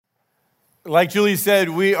Like Julie said,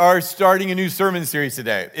 we are starting a new sermon series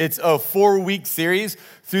today. It's a 4-week series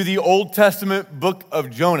through the Old Testament book of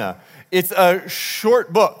Jonah. It's a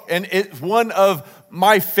short book, and it's one of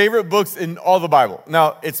my favorite books in all the Bible.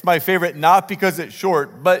 Now, it's my favorite not because it's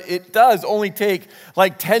short, but it does only take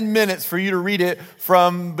like 10 minutes for you to read it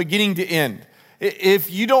from beginning to end. If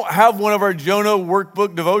you don't have one of our Jonah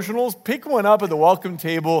workbook devotionals, pick one up at the welcome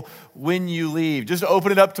table when you leave. Just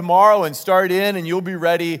open it up tomorrow and start in, and you'll be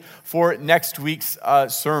ready for next week's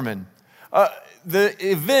sermon. The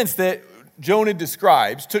events that Jonah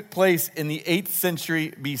describes took place in the 8th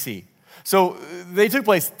century BC. So they took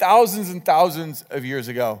place thousands and thousands of years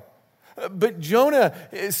ago. But Jonah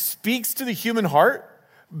speaks to the human heart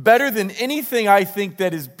better than anything I think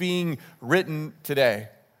that is being written today.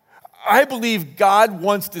 I believe God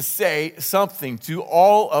wants to say something to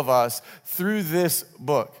all of us through this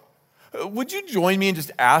book. Would you join me and just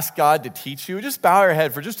ask God to teach you? Just bow your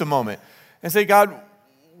head for just a moment and say, God,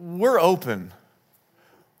 we're open.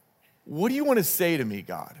 What do you want to say to me,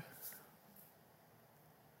 God?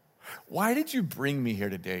 Why did you bring me here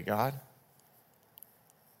today, God?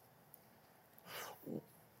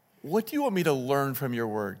 What do you want me to learn from your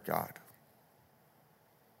word, God?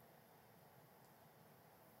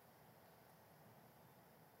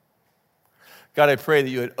 God, I pray that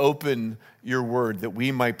you would open your word that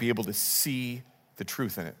we might be able to see the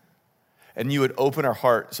truth in it. And you would open our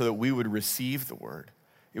heart so that we would receive the word.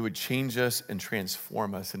 It would change us and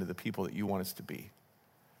transform us into the people that you want us to be.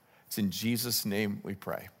 It's in Jesus' name we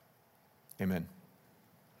pray. Amen.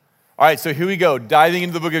 All right, so here we go. Diving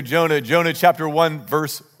into the book of Jonah. Jonah chapter 1,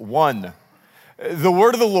 verse 1. The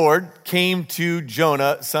word of the Lord came to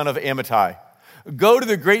Jonah, son of Amittai. Go to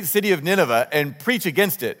the great city of Nineveh and preach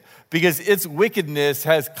against it, because its wickedness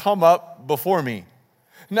has come up before me.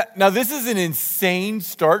 Now, this is an insane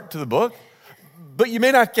start to the book, but you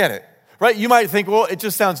may not get it, right? You might think, well, it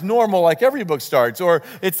just sounds normal like every book starts, or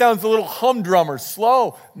it sounds a little humdrum or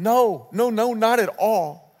slow. No, not at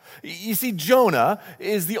all. You see, Jonah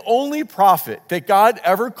is the only prophet that God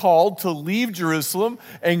ever called to leave Jerusalem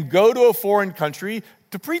and go to a foreign country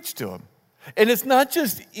to preach to him. And it's not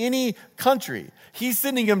just any country. He's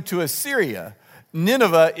sending him to Assyria.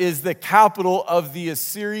 Nineveh is the capital of the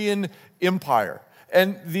Assyrian Empire.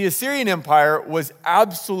 And the Assyrian Empire was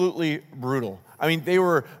absolutely brutal. I mean, they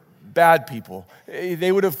were bad people.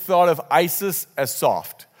 They would have thought of ISIS as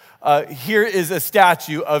soft. Here is a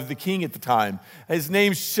statue of the king at the time. His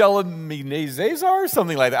name's Shalmaneser,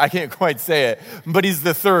 something like that. I can't quite say it, but he's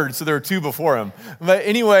the third, so there are two before him. But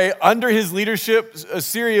anyway, under his leadership,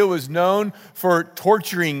 Assyria was known for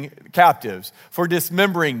torturing captives, for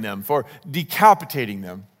dismembering them, for decapitating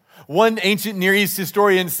them. One ancient Near East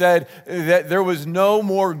historian said that there was no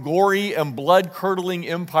more gory and blood-curdling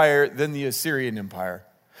empire than the Assyrian Empire.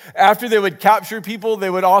 After they would capture people, they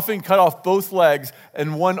would often cut off both legs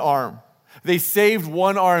and one arm. They saved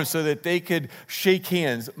one arm so that they could shake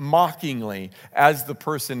hands mockingly as the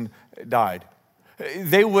person died.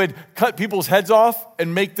 They would cut people's heads off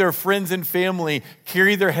and make their friends and family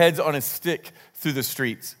carry their heads on a stick through the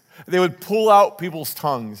streets. They would pull out people's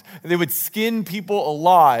tongues. They would skin people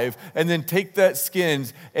alive and then take that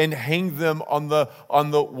skins and hang them on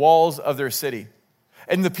the walls of their city.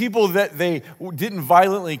 And the people that they didn't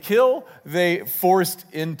violently kill, they forced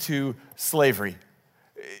into slavery.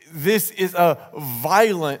 This is a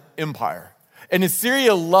violent empire. And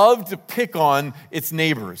Assyria loved to pick on its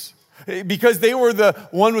neighbors because they were the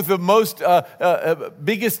one with the most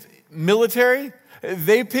biggest military.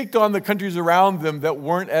 They picked on the countries around them that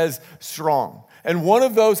weren't as strong. And one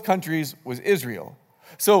of those countries was Israel.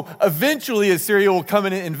 So eventually Assyria will come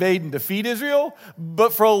in and invade and defeat Israel,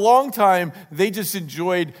 but for a long time, they just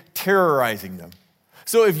enjoyed terrorizing them.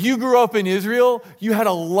 So if you grew up in Israel, you had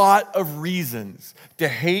a lot of reasons to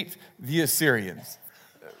hate the Assyrians.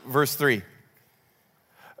 Verse 3.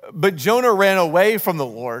 But Jonah ran away from the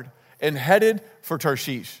Lord and headed for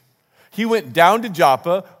Tarshish. He went down to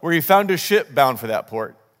Joppa, where he found a ship bound for that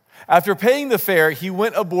port. After paying the fare, he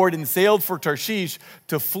went aboard and sailed for Tarshish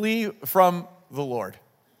to flee from the Lord.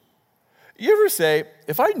 You ever say,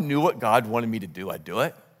 if I knew what God wanted me to do, I'd do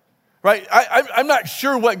it? Right? I'm not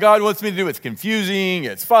sure what God wants me to do. It's confusing,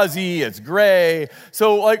 it's fuzzy, it's gray.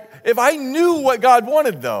 So if I knew what God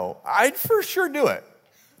wanted, though, I'd for sure do it.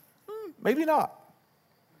 Maybe not.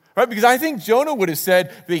 Right? Because I think Jonah would have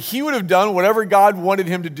said that he would have done whatever God wanted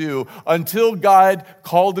him to do until God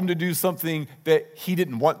called him to do something that he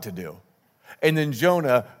didn't want to do. And then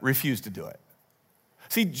Jonah refused to do it.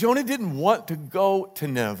 See, Jonah didn't want to go to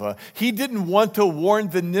Nineveh. He didn't want to warn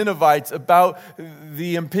the Ninevites about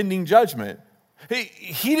the impending judgment.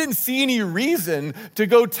 He didn't see any reason to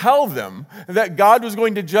go tell them that God was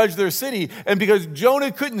going to judge their city. And because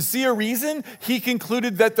Jonah couldn't see a reason, he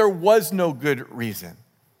concluded that there was no good reason.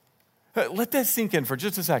 Let that sink in for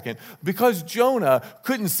just a second. Because Jonah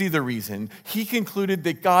couldn't see the reason, he concluded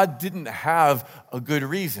that God didn't have a good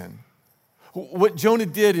reason. What Jonah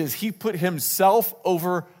did is he put himself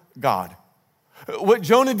over God. What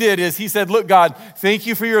Jonah did is he said, look, God, thank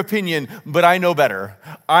you for your opinion, but I know better.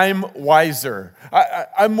 I'm wiser.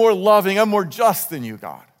 I'm more loving. I'm more just than you,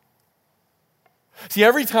 God. See,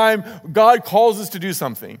 every time God calls us to do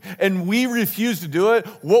something and we refuse to do it,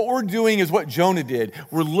 what we're doing is what Jonah did.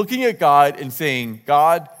 We're looking at God and saying,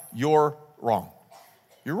 God, you're wrong.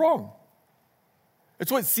 You're wrong.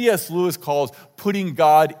 It's what C.S. Lewis calls putting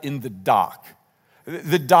God in the dock.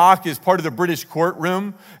 The dock is part of the British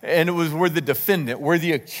courtroom, and it was where the defendant, where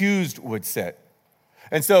the accused would sit.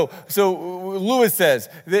 And so Lewis says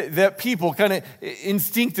that people kind of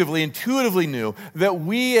instinctively, intuitively knew that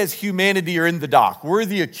we as humanity are in the dock. We're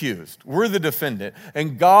the accused. We're the defendant.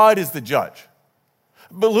 And God is the judge.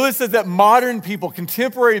 But Lewis says that modern people,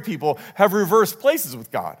 contemporary people, have reversed places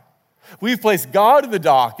with God. We've placed God in the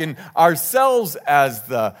dock and ourselves as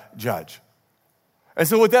the judge. And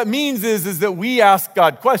so what that means is that we ask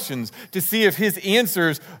God questions to see if his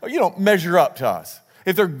answers, measure up to us,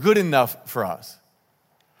 if they're good enough for us.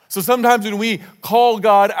 So sometimes when we call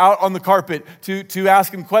God out on the carpet to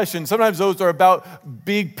ask him questions, sometimes those are about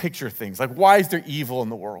big picture things, like why is there evil in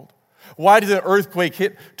the world? Why did an earthquake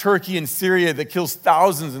hit Turkey and Syria that kills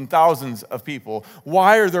thousands and thousands of people?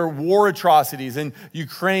 Why are there war atrocities in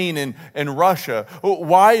Ukraine and Russia?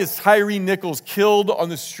 Why is Tyree Nichols killed on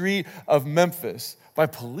the street of Memphis by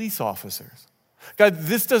police officers? God,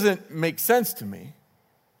 this doesn't make sense to me.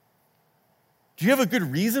 Do you have a good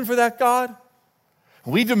reason for that, God?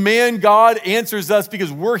 We demand God answers us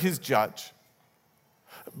because we're his judge.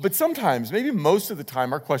 But sometimes, maybe most of the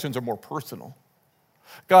time, our questions are more personal.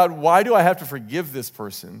 God, why do I have to forgive this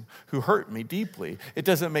person who hurt me deeply? It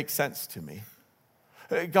doesn't make sense to me.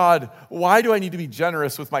 God, why do I need to be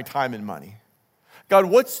generous with my time and money? God,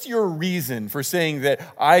 what's your reason for saying that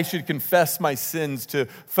I should confess my sins to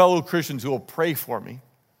fellow Christians who will pray for me?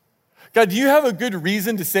 God, do you have a good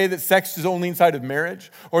reason to say that sex is only inside of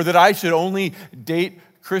marriage, or that I should only date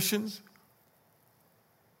Christians?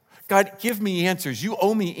 God, give me answers. You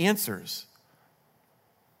owe me answers.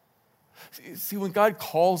 See, when God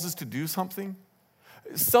calls us to do something,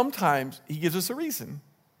 sometimes he gives us a reason.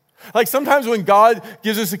 Like sometimes when God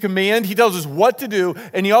gives us a command, he tells us what to do,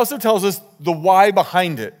 and he also tells us the why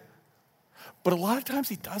behind it. But a lot of times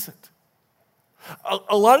he doesn't.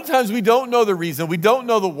 A lot of times we don't know the reason, we don't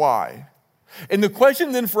know the why. And the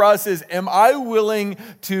question then for us is, am I willing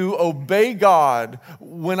to obey God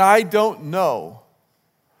when I don't know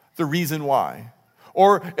the reason why?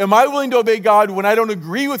 Or am I willing to obey God when I don't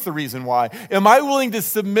agree with the reason why? Am I willing to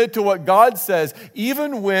submit to what God says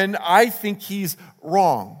even when I think he's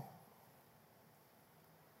wrong?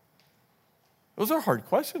 Those are hard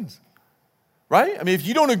questions, right? I mean, if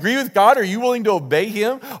you don't agree with God, are you willing to obey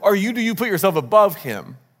him? Or do you put yourself above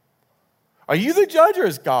him? Are you the judge or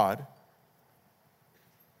is God?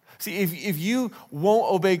 See, if you won't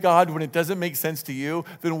obey God when it doesn't make sense to you,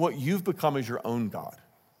 then what you've become is your own God.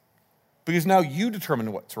 Because now you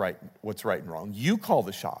determine what's right and wrong. You call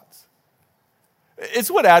the shots.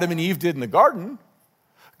 It's what Adam and Eve did in the garden.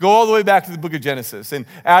 Go all the way back to the book of Genesis. And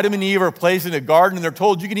Adam and Eve are placed in a garden, and they're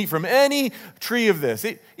told you can eat from any tree of this.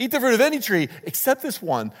 Eat the fruit of any tree except this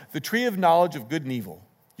one, the tree of knowledge of good and evil.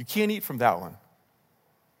 You can't eat from that one.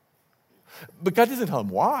 But God doesn't tell them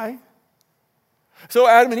why. So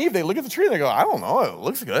Adam and Eve, they look at the tree and they go, I don't know, it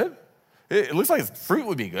looks good. It looks like fruit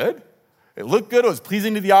would be good. It looked good, it was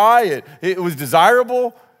pleasing to the eye, it was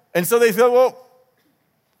desirable. And so they said, well,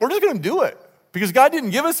 we're just going to do it. Because God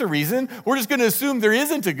didn't give us a reason, we're just going to assume there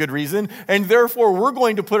isn't a good reason, and therefore we're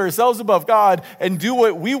going to put ourselves above God and do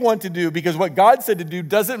what we want to do because what God said to do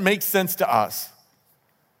doesn't make sense to us.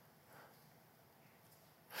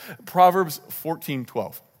 Proverbs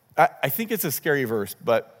 14:12. I think it's a scary verse,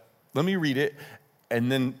 but let me read it and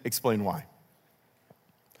then explain why.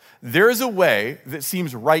 There is a way that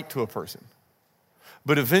seems right to a person,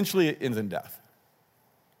 but eventually it ends in death.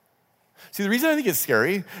 See, the reason I think it's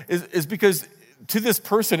scary is because to this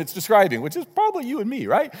person it's describing, which is probably you and me,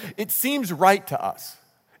 right? It seems right to us.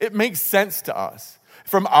 It makes sense to us.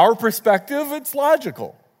 From our perspective, it's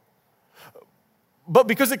logical. But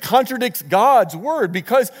because it contradicts God's word,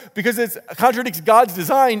 because it contradicts God's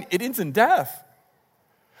design, it ends in death.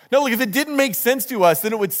 Now, look, if it didn't make sense to us,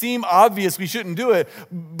 then it would seem obvious we shouldn't do it.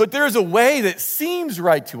 But there's a way that seems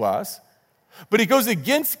right to us, but it goes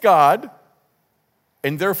against God,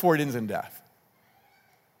 and therefore it ends in death.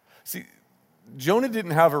 See, Jonah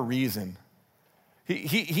didn't have a reason.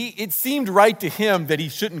 It seemed right to him that he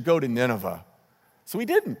shouldn't go to Nineveh, so he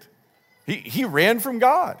didn't. He ran from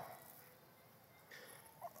God.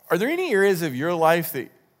 Are there any areas of your life that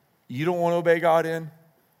you don't want to obey God in?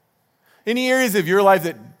 Any areas of your life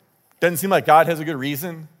that doesn't seem like God has a good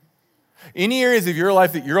reason? Any areas of your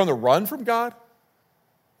life that you're on the run from God?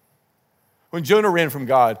 When Jonah ran from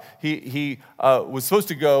God, he was supposed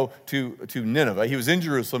to go to Nineveh. He was in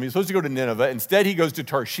Jerusalem. He was supposed to go to Nineveh. Instead, he goes to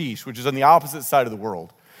Tarshish, which is on the opposite side of the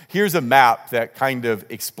world. Here's a map that kind of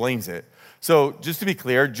explains it. So just to be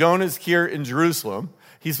clear, Jonah's here in Jerusalem.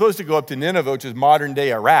 He's supposed to go up to Nineveh, which is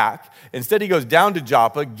modern-day Iraq. Instead, he goes down to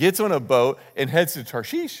Joppa, gets on a boat, and heads to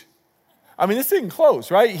Tarshish. I mean, this isn't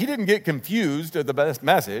close, right? He didn't get confused at the best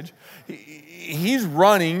message. He's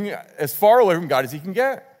running as far away from God as he can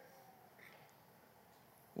get.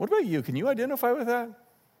 What about you? Can you identify with that?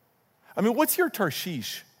 I mean, what's your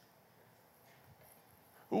Tarshish?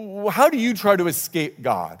 How do you try to escape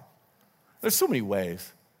God? There's so many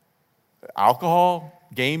ways. Alcohol,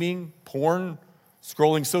 gaming, porn,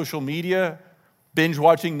 scrolling social media, binge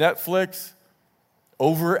watching Netflix,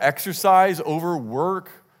 over-exercise, overwork,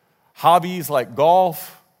 hobbies like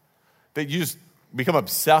golf that you just become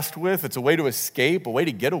obsessed with. It's a way to escape, a way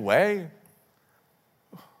to get away.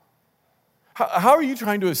 How are you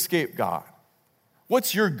trying to escape God?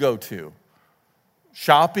 What's your go-to?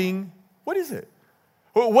 Shopping? What is it?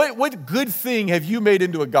 What good thing have you made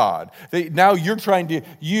into a God that now you're trying to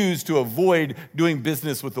use to avoid doing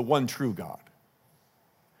business with the one true God?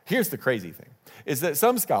 Here's the crazy thing, is that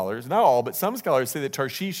some scholars, not all, but some scholars say that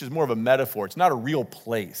Tarshish is more of a metaphor. It's not a real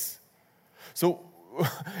place. So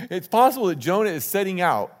it's possible that Jonah is setting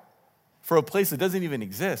out for a place that doesn't even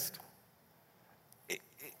exist.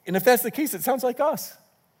 And if that's the case, it sounds like us.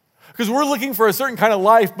 Because we're looking for a certain kind of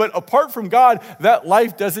life, but apart from God, that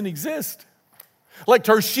life doesn't exist. Like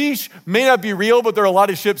Tarshish may not be real, but there are a lot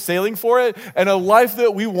of ships sailing for it. And a life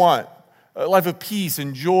that we want, a life of peace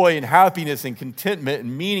and joy and happiness and contentment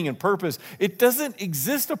and meaning and purpose, it doesn't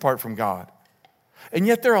exist apart from God. And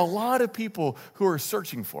yet there are a lot of people who are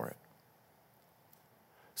searching for it.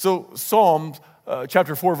 So Psalms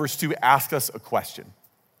chapter 4, verse 2 asks us a question.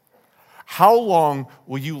 How long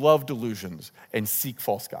will you love delusions and seek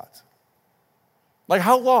false gods? Like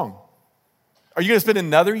how long? Are you going to spend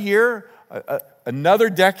another year, another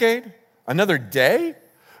decade, another day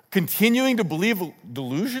continuing to believe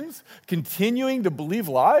delusions, continuing to believe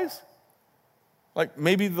lies? Like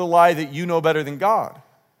maybe the lie that you know better than God,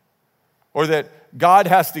 or that God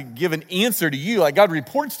has to give an answer to you, like God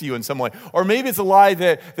reports to you in some way. Or maybe it's a lie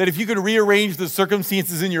that if you could rearrange the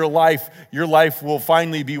circumstances in your life will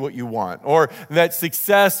finally be what you want. Or that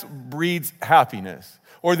success breeds happiness.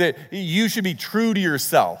 Or that you should be true to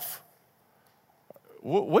yourself.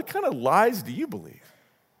 What kind of lies do you believe?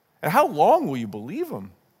 And how long will you believe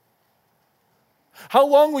them? How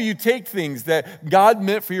long will you take things that God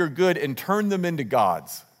meant for your good and turn them into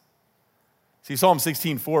gods? See, Psalm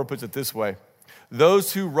 16:4 puts it this way.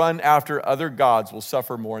 Those who run after other gods will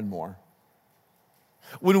suffer more and more.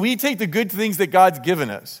 When we take the good things that God's given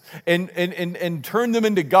us and turn them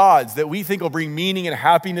into gods that we think will bring meaning and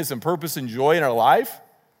happiness and purpose and joy in our life,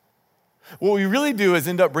 what we really do is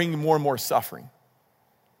end up bringing more and more suffering.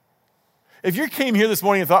 If you came here this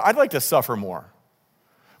morning and thought, I'd like to suffer more.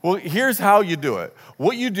 Well, here's how you do it.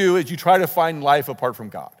 What you do is you try to find life apart from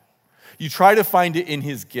God. You try to find it in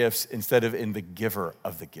his gifts instead of in the giver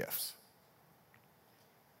of the gifts.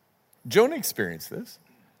 Jonah experienced this.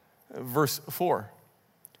 Verse 4.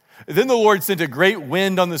 Then the Lord sent a great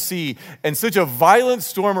wind on the sea, and such a violent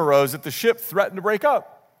storm arose that the ship threatened to break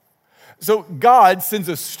up. So God sends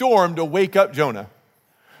a storm to wake up Jonah.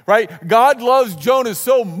 Right? God loves Jonah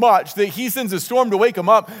so much that he sends a storm to wake him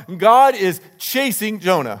up. God is chasing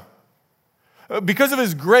Jonah. Because of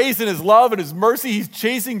his grace and his love and his mercy, he's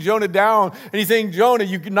chasing Jonah down. And he's saying, Jonah,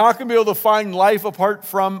 you're not going to be able to find life apart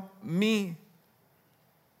from me.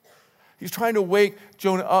 He's trying to wake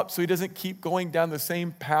Jonah up so he doesn't keep going down the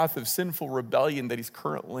same path of sinful rebellion that he's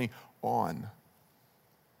currently on.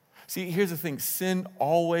 See, here's the thing. Sin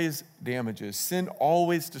always damages. Sin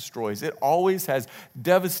always destroys. It always has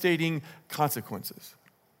devastating consequences.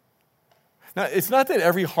 Now, it's not that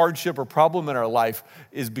every hardship or problem in our life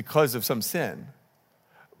is because of some sin,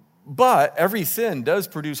 but every sin does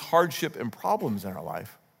produce hardship and problems in our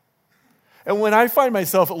life. And when I find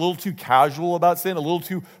myself a little too casual about sin, a little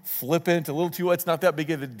too flippant, a little too, it's not that big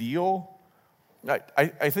of a deal,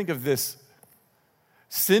 I think of this.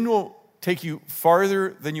 Sin will take you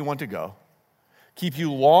farther than you want to go, keep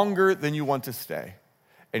you longer than you want to stay,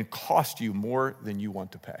 and cost you more than you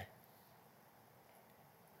want to pay.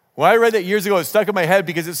 When I read that years ago, it stuck in my head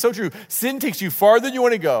because it's so true. Sin takes you farther than you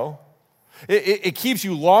want to go. It keeps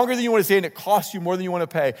you longer than you want to stay, and it costs you more than you want to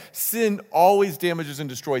pay. Sin always damages and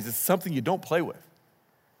destroys. It's something you don't play with.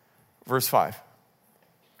 Verse 5.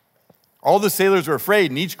 All the sailors were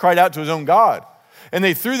afraid, and each cried out to his own God. And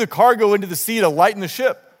they threw the cargo into the sea to lighten the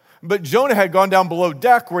ship. But Jonah had gone down below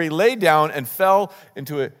deck, where he lay down and fell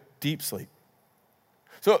into a deep sleep.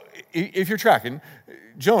 So if you're tracking,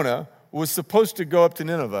 Jonah was supposed to go up to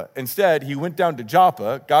Nineveh. Instead, he went down to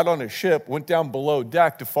Joppa, got on a ship, went down below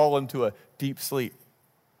deck to fall into a deep sleep.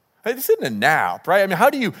 Hey, this isn't a nap, right? I mean, how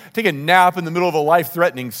do you take a nap in the middle of a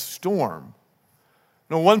life-threatening storm?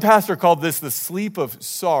 No, one pastor called this the sleep of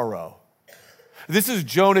sorrow. This is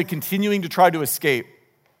Jonah continuing to try to escape.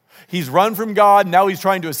 He's run from God, now he's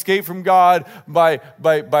trying to escape from God by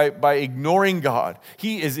ignoring God.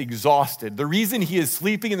 He is exhausted. The reason he is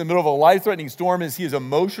sleeping in the middle of a life-threatening storm is he is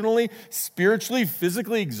emotionally, spiritually,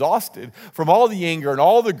 physically exhausted from all the anger and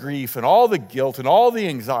all the grief and all the guilt and all the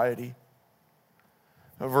anxiety.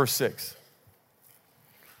 Verse 6.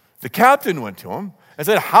 The captain went to him and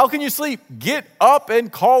said, "How can you sleep? Get up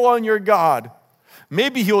and call on your God.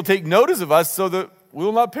 Maybe he will take notice of us so that we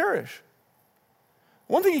will not perish."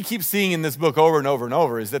 One thing you keep seeing in this book over and over and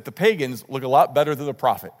over is that the pagans look a lot better than the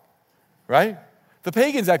prophet, right? The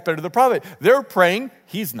pagans act better than the prophet. They're praying,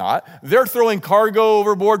 he's not. They're throwing cargo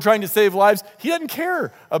overboard, trying to save lives. He doesn't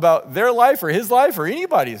care about their life or his life or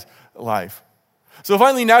anybody's life. So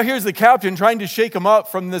finally, now here's the captain trying to shake him up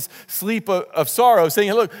from this sleep of sorrow, saying,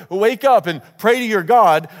 "Hey, look, wake up and pray to your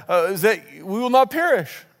God that we will not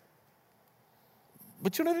perish."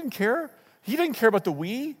 But Jonah didn't care. He didn't care about the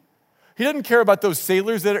we. He didn't care about those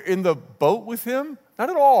sailors that are in the boat with him. Not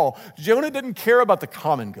at all. Jonah didn't care about the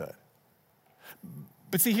common good.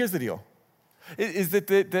 But see, here's the deal. Is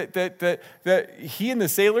that he and the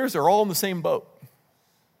sailors are all in the same boat.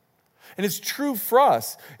 And it's true for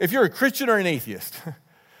us. If you're a Christian or an atheist,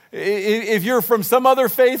 if you're from some other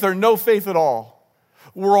faith or no faith at all,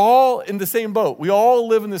 we're all in the same boat. We all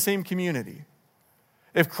live in the same community.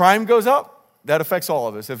 If crime goes up, that affects all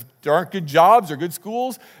of us. If there aren't good jobs or good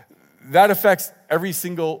schools, that affects every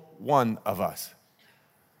single one of us.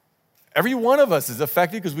 Every one of us is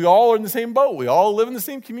affected because we all are in the same boat. We all live in the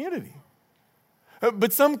same community.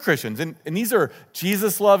 But some Christians, and these are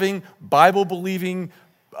Jesus-loving, Bible-believing,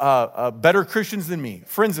 better Christians than me,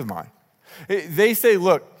 friends of mine, they say,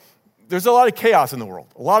 look, there's a lot of chaos in the world,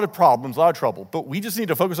 a lot of problems, a lot of trouble, but we just need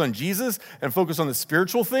to focus on Jesus and focus on the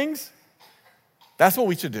spiritual things. That's what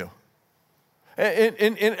we should do.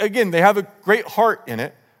 And again, they have a great heart in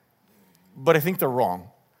it, but I think they're wrong.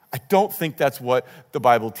 I don't think that's what the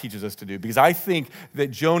Bible teaches us to do, because I think that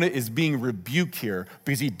Jonah is being rebuked here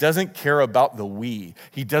because he doesn't care about the we.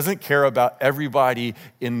 He doesn't care about everybody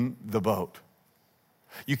in the boat.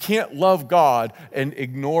 You can't love God and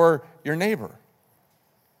ignore your neighbor.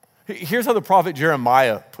 Here's how the prophet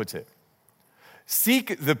Jeremiah puts it.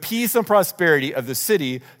 "Seek the peace and prosperity of the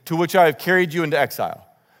city to which I have carried you into exile."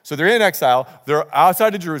 So they're in exile. They're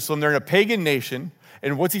outside of Jerusalem. They're in a pagan nation.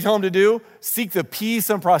 And what's he telling them to do? Seek the peace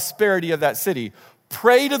and prosperity of that city.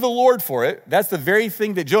 Pray to the Lord for it. That's the very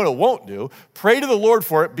thing that Jonah won't do. Pray to the Lord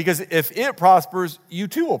for it, because if it prospers, you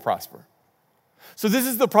too will prosper. So this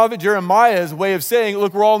is the prophet Jeremiah's way of saying,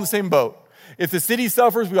 look, we're all in the same boat. If the city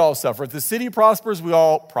suffers, we all suffer. If the city prospers, we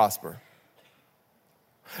all prosper.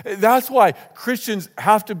 That's why Christians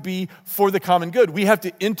have to be for the common good. We have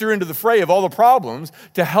to enter into the fray of all the problems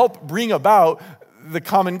to help bring about the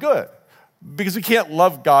common good, because we can't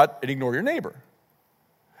love God and ignore your neighbor.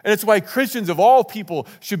 And it's why Christians of all people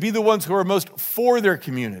should be the ones who are most for their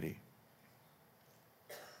community,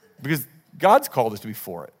 because God's called us to be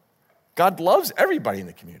for it. God loves everybody in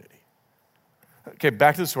the community. Okay,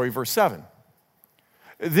 back to the story, verse 7.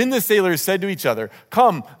 Then the sailors said to each other,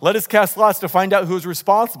 "Come, let us cast lots to find out who is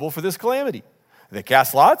responsible for this calamity." They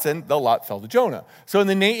cast lots, and the lot fell to Jonah. So in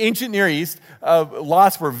the ancient Near East,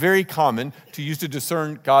 lots were very common to use to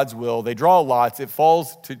discern God's will. They draw lots. It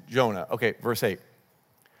falls to Jonah. Okay, verse 8.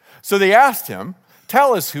 So they asked him,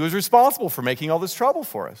 "Tell us who is responsible for making all this trouble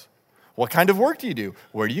for us. What kind of work do you do?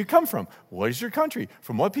 Where do you come from? What is your country?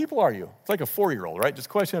 From what people are you?" It's like a 4-year-old, right? Just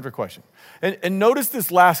question after question. And notice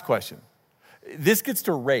this last question. This gets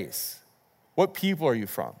to race. What people are you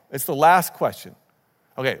from? It's the last question.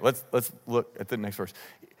 Okay, let's look at the next verse.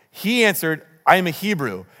 He answered, "I am a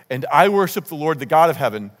Hebrew, and I worship the Lord, the God of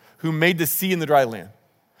heaven, who made the sea and the dry land."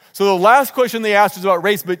 So the last question they asked was about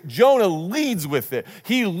race, but Jonah leads with it.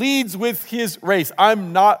 He leads with his race.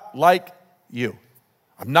 I'm not like you.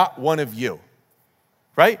 I'm not one of you.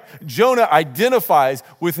 right? Jonah identifies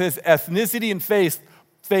with his ethnicity and faith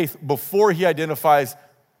before he identifies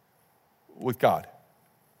with God,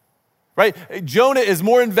 right? Jonah is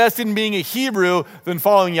more invested in being a Hebrew than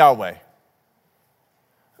following Yahweh.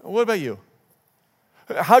 What about you?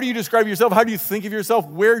 How do you describe yourself? How do you think of yourself?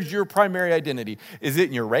 Where's your primary identity? Is it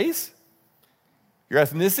in your race, your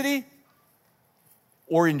ethnicity,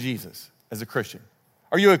 or in Jesus as a Christian?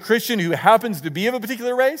 Are you a Christian who happens to be of a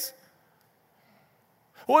particular race?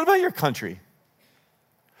 What about your country?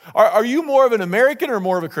 Are you more of an American or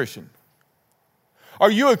more of a Christian?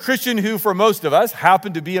 Are you a Christian who, for most of us,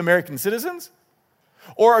 happen to be American citizens?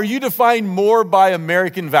 Or are you defined more by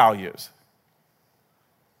American values?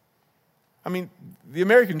 I mean, the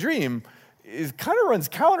American dream kind of runs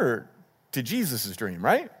counter to Jesus' dream,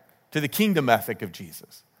 right? To the kingdom ethic of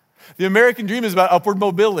Jesus. The American dream is about upward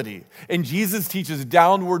mobility, and Jesus teaches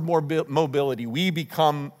downward mobility. We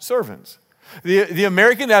become servants. The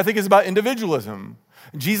American ethic is about individualism.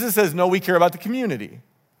 Jesus says, no, we care about the community.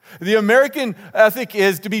 The American ethic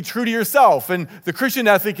is to be true to yourself, and the Christian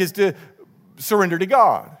ethic is to surrender to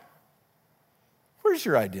God. Where's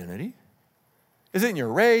your identity? Is it in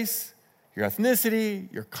your race, your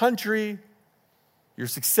ethnicity, your country, your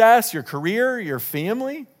success, your career, your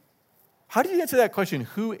family? How do you answer that question?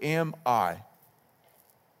 Who am I?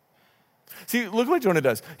 See, look what Jonah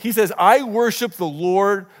does. He says, I worship the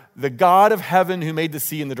Lord, the God of heaven who made the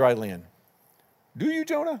sea and the dry land. Do you,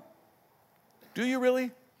 Jonah? Do you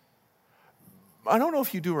really? I don't know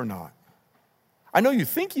if you do or not. I know you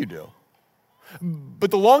think you do.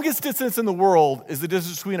 But the longest distance in the world is the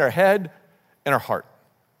distance between our head and our heart.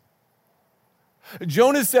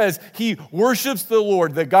 Jonah says he worships the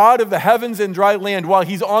Lord, the God of the heavens and dry land, while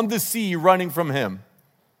he's on the sea running from him.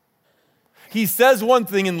 He says one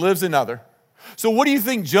thing and lives another. So what do you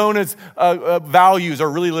think Jonah's values are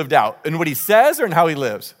really lived out? In what he says or in how he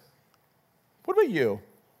lives? What about you?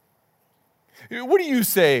 What do you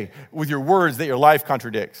say with your words that your life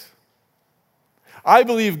contradicts? I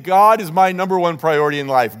believe God is my number one priority in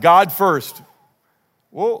life. God first.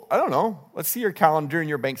 Well, I don't know. Let's see your calendar and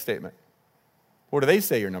your bank statement. What do they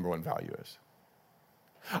say your number one value is?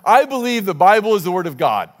 I believe the Bible is the Word of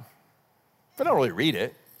God, but I don't really read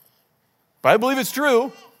it. But I believe it's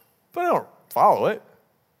true, but I don't follow it.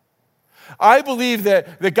 I believe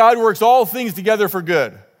that God works all things together for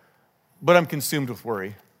good, but I'm consumed with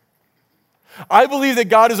worry. I believe that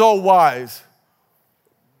God is all wise,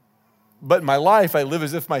 but in my life I live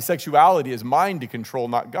as if my sexuality is mine to control,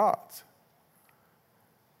 not God's.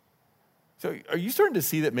 So are you starting to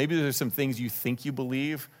see that maybe there's some things you think you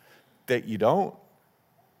believe that you don't?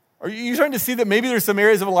 Are you starting to see that maybe there's some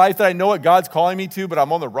areas of life that I know what God's calling me to, but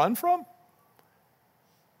I'm on the run from?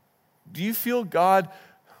 Do you feel God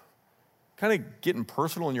kind of getting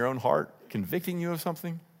personal in your own heart, convicting you of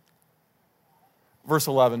something? Verse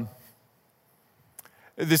 11.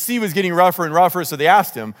 The sea was getting rougher and rougher, so they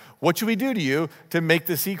asked him, what should we do to you to make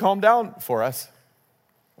the sea calm down for us?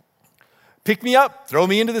 Pick me up, throw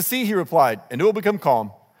me into the sea, he replied, and it will become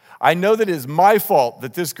calm. I know that it is my fault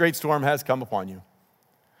that this great storm has come upon you.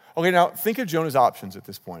 Okay, now think of Jonah's options at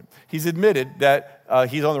this point. He's admitted that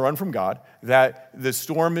he's on the run from God, that the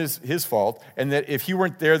storm is his fault, and that if he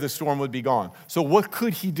weren't there, the storm would be gone. So what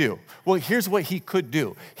could he do? Well, here's what he could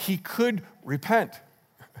do. He could repent.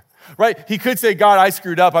 Right? He could say, God, I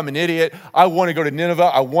screwed up. I'm an idiot. I want to go to Nineveh.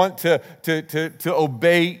 I want to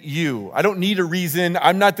obey you. I don't need a reason.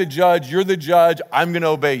 I'm not the judge. You're the judge. I'm going to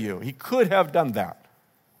obey you. He could have done that.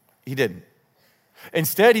 He didn't.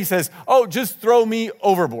 Instead, he says, just throw me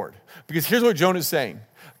overboard. Because here's what Jonah's saying.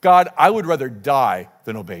 God, I would rather die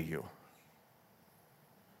than obey you.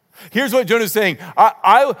 Here's what Jonah's saying.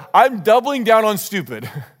 I'm doubling down on stupid.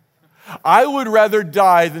 I would rather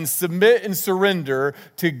die than submit and surrender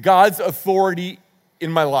to God's authority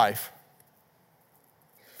in my life.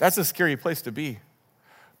 That's a scary place to be.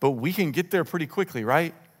 But we can get there pretty quickly,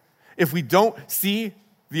 right? If we don't see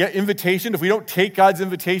the invitation, if we don't take God's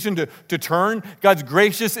invitation to turn, God's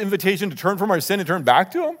gracious invitation to turn from our sin and turn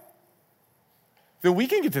back to Him, then we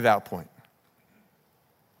can get to that point.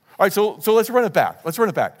 All right, so let's run it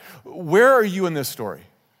back. Where are you in this story?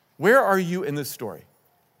 Where are you in this story?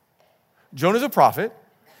 Jonah's a prophet.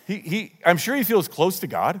 I'm sure he feels close to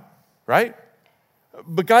God, right?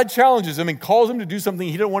 But God challenges him and calls him to do something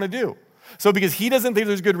he didn't want to do. So because he doesn't think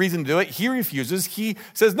there's a good reason to do it, he refuses. He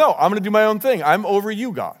says, no, I'm going to do my own thing. I'm over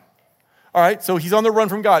you, God. All right, so he's on the run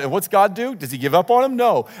from God. And what's God do? Does he give up on him?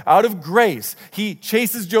 No. Out of grace, he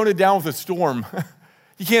chases Jonah down with a storm.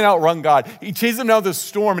 He can't outrun God. He chases him down with a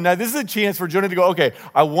storm. And now this is a chance for Jonah to go, okay,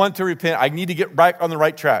 I want to repent. I need to get back on the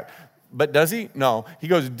right track. But does he? No. He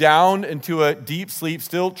goes down into a deep sleep,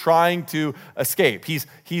 still trying to escape.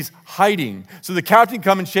 He's hiding. So the captain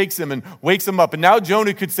comes and shakes him and wakes him up. And now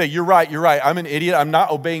Jonah could say, you're right. I'm an idiot. I'm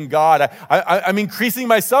not obeying God. I'm increasing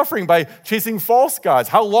my suffering by chasing false gods.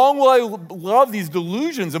 How long will I love these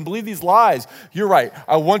delusions and believe these lies? You're right.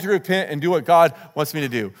 I want to repent and do what God wants me to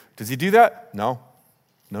do. Does he do that? No.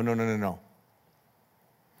 No.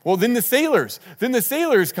 Well, then the sailors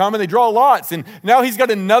come and they draw lots. And now he's got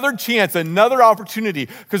another chance, another opportunity,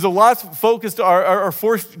 because the lots focused are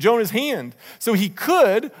forced Jonah's hand. So he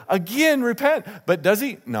could, again, repent. But does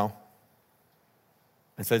he? No.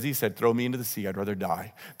 It says he said, throw me into the sea. I'd rather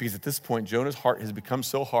die. Because at this point, Jonah's heart has become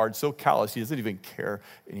so hard, so callous, he doesn't even care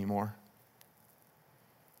anymore.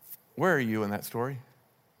 Where are you in that story?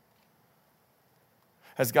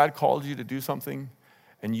 Has God called you to do something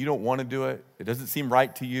and you don't want to do it? It doesn't seem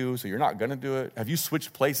right to you, so you're not going to do it. Have you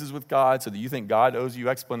switched places with God so that you think God owes you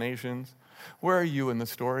explanations? Where are you in the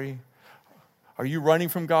story? Are you running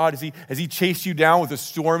from God? Has he chased you down with a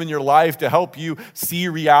storm in your life to help you see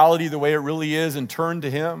reality the way it really is and turn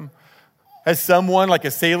to him? Has someone like a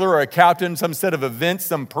sailor or a captain, some set of events,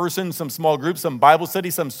 some person, some small group, some Bible study,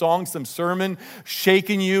 some song, some sermon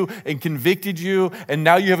shaken you and convicted you, and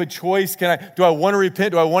now you have a choice? Do I want to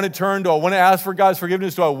repent? Do I want to turn? Do I want to ask for God's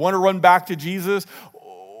forgiveness? Do I want to run back to Jesus?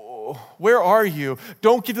 Where are you?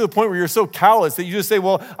 Don't get to the point where you're so callous that you just say,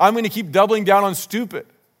 well, I'm going to keep doubling down on stupid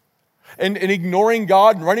and ignoring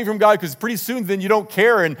God and running from God, because pretty soon then you don't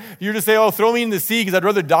care and you just say, oh, throw me in the sea because I'd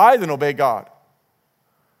rather die than obey God.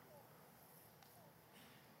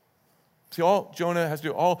 See, all Jonah has to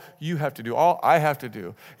do, all you have to do, all I have to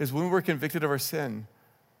do is when we're convicted of our sin,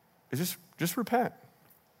 is just repent.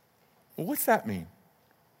 Well, what's that mean?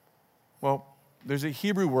 Well, there's a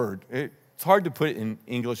Hebrew word. It's hard to put it in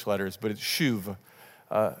English letters, but it's shuv.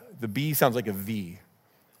 The B sounds like a V.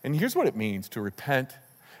 And here's what it means to repent.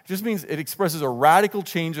 It just means it expresses a radical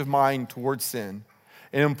change of mind towards sin.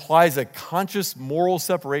 It implies a conscious moral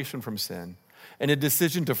separation from sin and a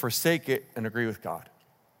decision to forsake it and agree with God.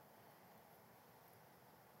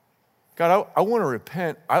 God, I want to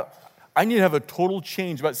repent. I need to have a total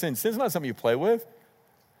change about sin. Sin's not something you play with.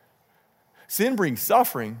 Sin brings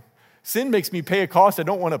suffering. Sin makes me pay a cost I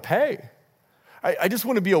don't want to pay. I just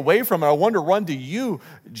want to be away from it. I want to run to you,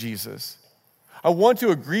 Jesus. I want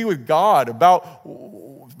to agree with God about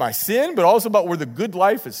my sin, but also about where the good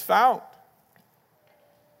life is found.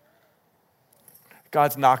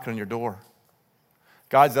 God's knocking on your door.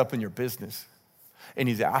 God's up in your business. And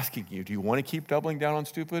he's asking you, do you want to keep doubling down on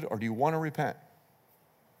stupid, or do you want to repent?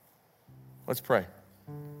 Let's pray.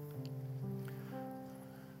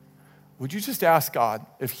 Would you just ask God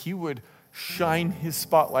if he would shine his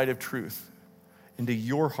spotlight of truth into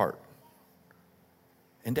your heart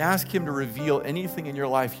and ask him to reveal anything in your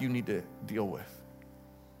life you need to deal with?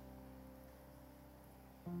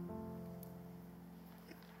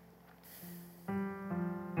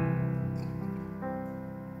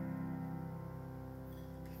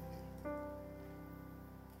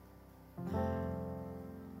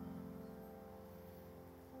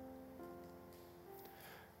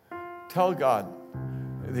 Tell God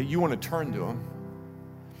that you want to turn to him.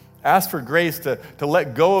 Ask for grace to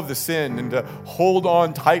let go of the sin and to hold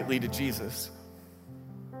on tightly to Jesus.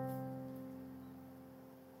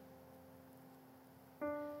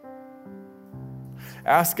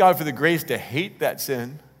 Ask God for the grace to hate that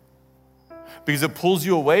sin because it pulls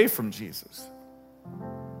you away from Jesus.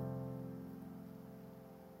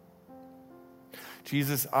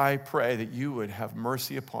 Jesus, I pray that you would have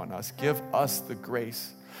mercy upon us. Give us the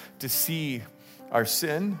grace to see our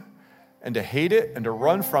sin and to hate it and to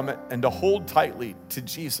run from it and to hold tightly to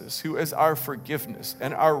Jesus, who is our forgiveness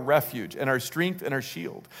and our refuge and our strength and our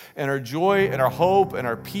shield and our joy and our hope and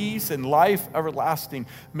our peace and life everlasting.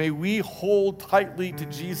 May we hold tightly to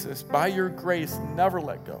Jesus by your grace, never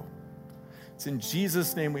let go. It's in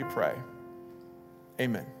Jesus' name we pray.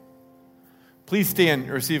 Amen. Please stand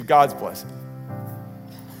and receive God's blessing.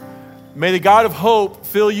 May the God of hope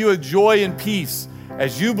fill you with joy and peace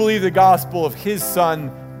as you believe the gospel of his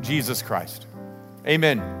Son, Jesus Christ.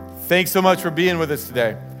 Amen. Thanks so much for being with us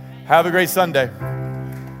today. Have a great Sunday.